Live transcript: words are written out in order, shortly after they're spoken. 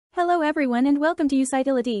Hello everyone and welcome to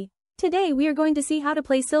Usitility. Today we are going to see how to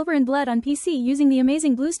play Silver and Blood on PC using the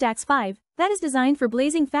amazing BlueStacks 5, that is designed for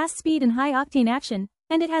blazing fast speed and high-octane action,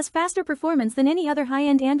 and it has faster performance than any other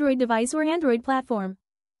high-end Android device or Android platform.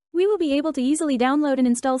 We will be able to easily download and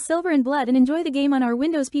install Silver and Blood and enjoy the game on our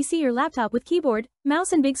Windows PC or laptop with keyboard,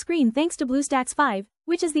 mouse and big screen thanks to BlueStacks 5,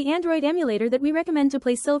 which is the Android emulator that we recommend to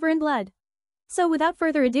play Silver and Blood. So without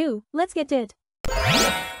further ado, let's get to it.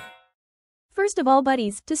 First of all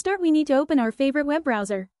buddies, to start we need to open our favorite web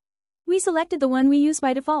browser. We selected the one we use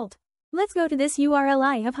by default. Let's go to this URL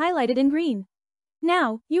I have highlighted in green.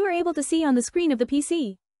 Now, you are able to see on the screen of the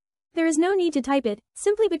PC. There is no need to type it,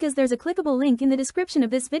 simply because there's a clickable link in the description of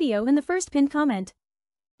this video in the first pinned comment.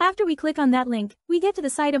 After we click on that link, we get to the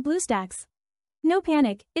site of BlueStacks. No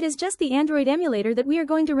panic, it is just the Android emulator that we are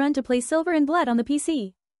going to run to play Silver and Blood on the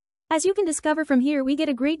PC. As you can discover from here we get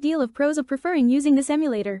a great deal of pros of preferring using this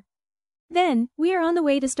emulator. Then, we are on the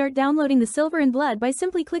way to start downloading the Silver and Blood by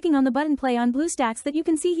simply clicking on the button play on BlueStacks that you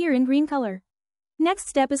can see here in green color. Next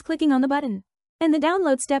step is clicking on the button. And the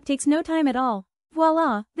download step takes no time at all.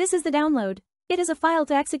 Voila, this is the download. It is a file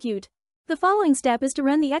to execute. The following step is to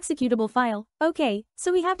run the executable file. Okay,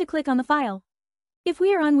 so we have to click on the file. If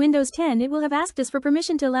we are on Windows 10 it will have asked us for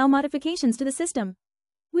permission to allow modifications to the system.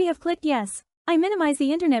 We have clicked yes. I minimize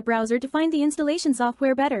the internet browser to find the installation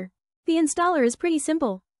software better. The installer is pretty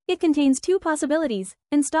simple. It contains two possibilities,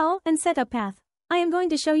 install and setup path. I am going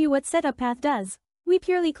to show you what setup path does. We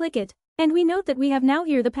purely click it, and we note that we have now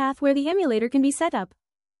here the path where the emulator can be set up.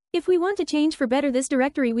 If we want to change for better this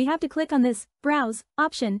directory we have to click on this, browse,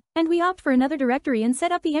 option, and we opt for another directory and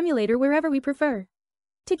set up the emulator wherever we prefer.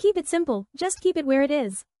 To keep it simple, just keep it where it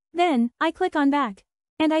is. Then, I click on back.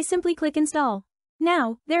 And I simply click install.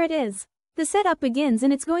 Now, there it is. The setup begins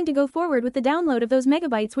and it's going to go forward with the download of those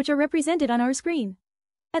megabytes which are represented on our screen.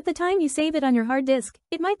 At the time you save it on your hard disk,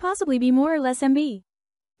 it might possibly be more or less MB.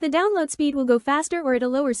 The download speed will go faster or at a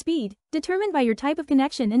lower speed, determined by your type of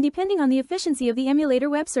connection and depending on the efficiency of the emulator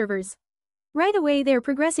web servers. Right away they are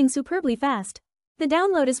progressing superbly fast. The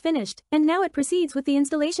download is finished, and now it proceeds with the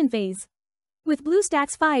installation phase. With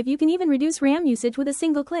BlueStacks 5 you can even reduce RAM usage with a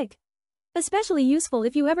single click. Especially useful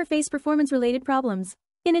if you ever face performance-related problems.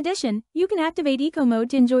 In addition, you can activate Eco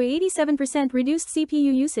Mode to enjoy 87% reduced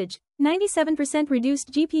CPU usage, 97%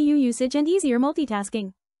 reduced GPU usage and easier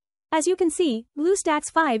multitasking. As you can see,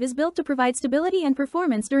 BlueStacks 5 is built to provide stability and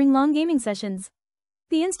performance during long gaming sessions.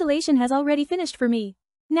 The installation has already finished for me.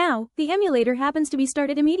 Now, the emulator happens to be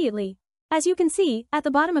started immediately. As you can see, at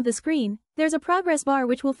the bottom of the screen, there's a progress bar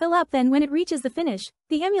which will fill up then when it reaches the finish,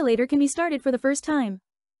 the emulator can be started for the first time.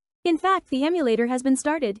 In fact, the emulator has been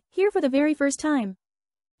started, here for the very first time.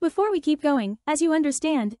 Before we keep going, as you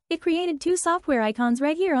understand, it created two software icons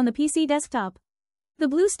right here on the PC desktop. The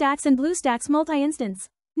BlueStacks and BlueStacks multi-instance.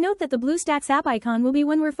 Note that the BlueStacks app icon will be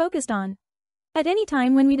one we're focused on. At any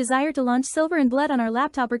time when we desire to launch Silver and Blood on our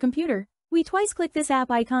laptop or computer, we twice click this app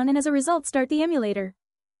icon and as a result start the emulator.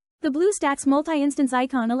 The BlueStacks multi-instance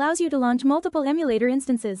icon allows you to launch multiple emulator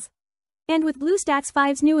instances. And with BlueStacks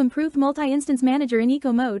 5's new improved multi-instance manager in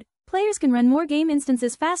Eco Mode, players can run more game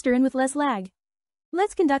instances faster and with less lag.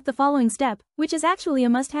 Let's conduct the following step, which is actually a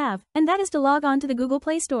must-have, and that is to log on to the Google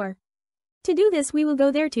Play Store. To do this we will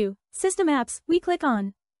go there to System Apps, we click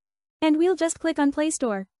on. And we'll just click on Play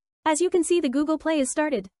Store. As you can see the Google Play is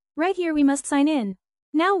started. Right here we must sign in.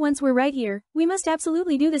 Now once we're right here, we must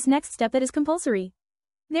absolutely do this next step that is compulsory.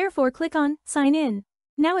 Therefore click on Sign In.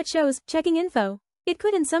 Now it shows Checking Info. It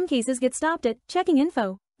could in some cases get stopped at Checking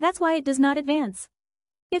Info, that's why it does not advance.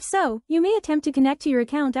 If so, you may attempt to connect to your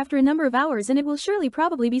account after a number of hours and it will surely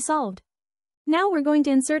probably be solved. Now we're going to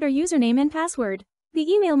insert our username and password. The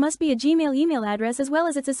email must be a Gmail email address as well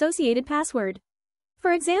as its associated password.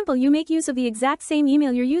 For example, you make use of the exact same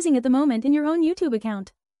email you're using at the moment in your own YouTube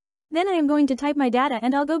account. Then I am going to type my data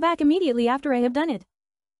and I'll go back immediately after I have done it.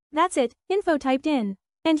 That's it, info typed in.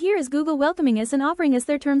 And here is Google welcoming us and offering us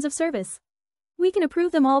their terms of service. We can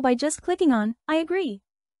approve them all by just clicking on I agree.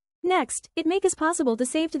 Next, it makes it possible to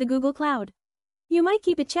save to the Google Cloud. You might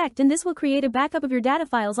keep it checked and this will create a backup of your data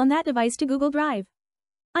files on that device to Google Drive.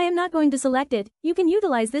 I am not going to select it, you can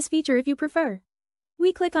utilize this feature if you prefer.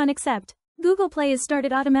 We click on Accept. Google Play is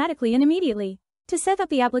started automatically and immediately. To set up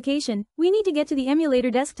the application, we need to get to the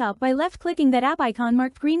emulator desktop by left-clicking that app icon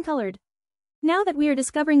marked green-colored. Now that we are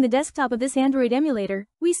discovering the desktop of this Android emulator,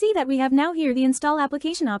 we see that we have now here the Install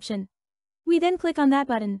Application option. We then click on that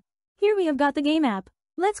button. Here we have got the game app.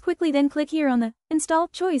 Let's quickly then click here on the Install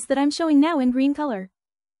choice that I'm showing now in green color.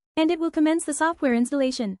 And it will commence the software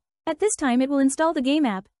installation. At this time it will install the game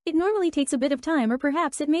app. It normally takes a bit of time or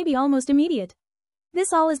perhaps it may be almost immediate.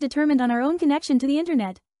 This all is determined on our own connection to the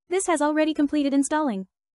internet. This has already completed installing.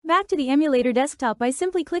 Back to the emulator desktop by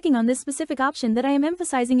simply clicking on this specific option that I am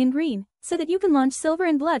emphasizing in green, so that you can launch Silver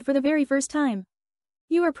and Blood for the very first time.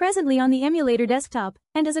 You are presently on the emulator desktop,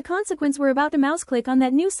 and as a consequence we're about to mouse click on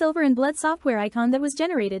that new Silver and Blood software icon that was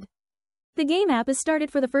generated. The game app is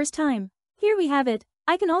started for the first time. Here we have it.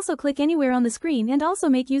 I can also click anywhere on the screen and also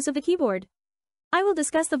make use of the keyboard. I will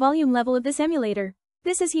discuss the volume level of this emulator.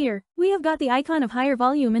 This is here. We have got the icon of higher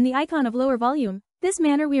volume and the icon of lower volume. This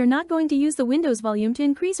manner we are not going to use the Windows volume to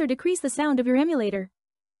increase or decrease the sound of your emulator.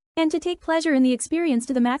 And to take pleasure in the experience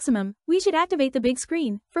to the maximum, we should activate the big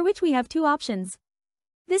screen, for which we have two options.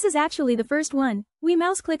 This is actually the first one. We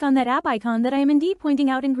mouse click on that app icon that I am indeed pointing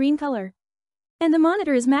out in green color. And the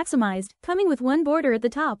monitor is maximized, coming with one border at the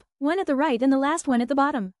top, one at the right and the last one at the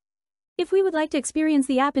bottom. If we would like to experience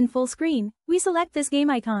the app in full screen, we select this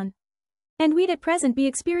game icon. And we'd at present be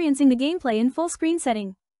experiencing the gameplay in full screen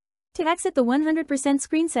setting. To exit the 100%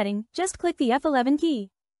 screen setting, just click the F11 key.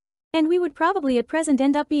 And we would probably at present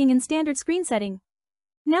end up being in standard screen setting.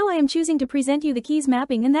 Now I am choosing to present you the keys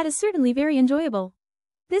mapping, and that is certainly very enjoyable.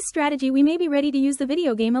 This strategy we may be ready to use the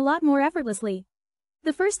video game a lot more effortlessly.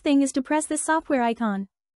 The first thing is to press this software icon.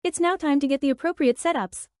 It's now time to get the appropriate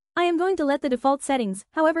setups. I am going to let the default settings,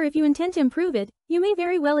 however if you intend to improve it, you may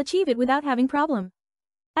very well achieve it without having problem.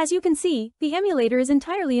 As you can see, the emulator is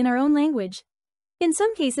entirely in our own language. In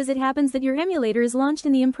some cases it happens that your emulator is launched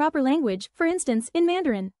in the improper language, for instance, in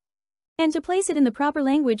Mandarin. And to place it in the proper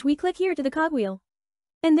language we click here to the cogwheel.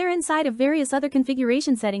 And there inside of various other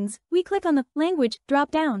configuration settings, we click on the Language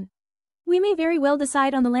drop-down. We may very well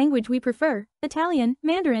decide on the language we prefer, Italian,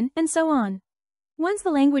 Mandarin, and so on. Once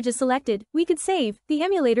the language is selected, we could save, the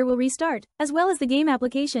emulator will restart, as well as the game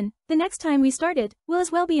application, the next time we start it, will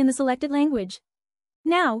as well be in the selected language.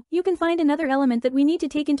 Now, you can find another element that we need to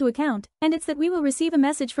take into account, and it's that we will receive a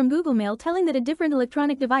message from Google Mail telling that a different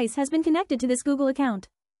electronic device has been connected to this Google account.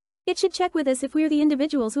 It should check with us if we are the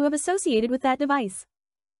individuals who have associated with that device.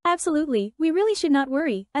 Absolutely, we really should not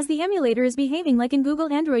worry, as the emulator is behaving like an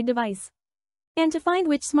Google Android device. And to find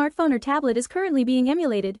which smartphone or tablet is currently being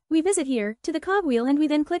emulated, we visit here, to the cogwheel, and we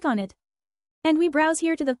then click on it. And we browse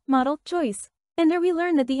here to the model choice. And there we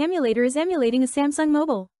learn that the emulator is emulating a Samsung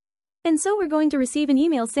mobile. And so we're going to receive an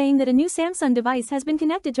email saying that a new Samsung device has been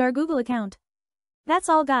connected to our Google account. That's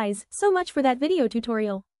all guys, so much for that video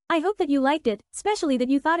tutorial. I hope that you liked it, especially that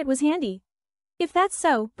you thought it was handy. If that's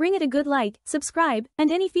so, bring it a good like, subscribe, and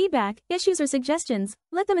any feedback, issues or suggestions,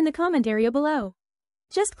 let them in the comment area below.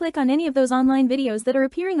 Just click on any of those online videos that are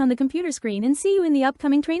appearing on the computer screen and see you in the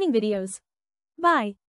upcoming training videos. Bye.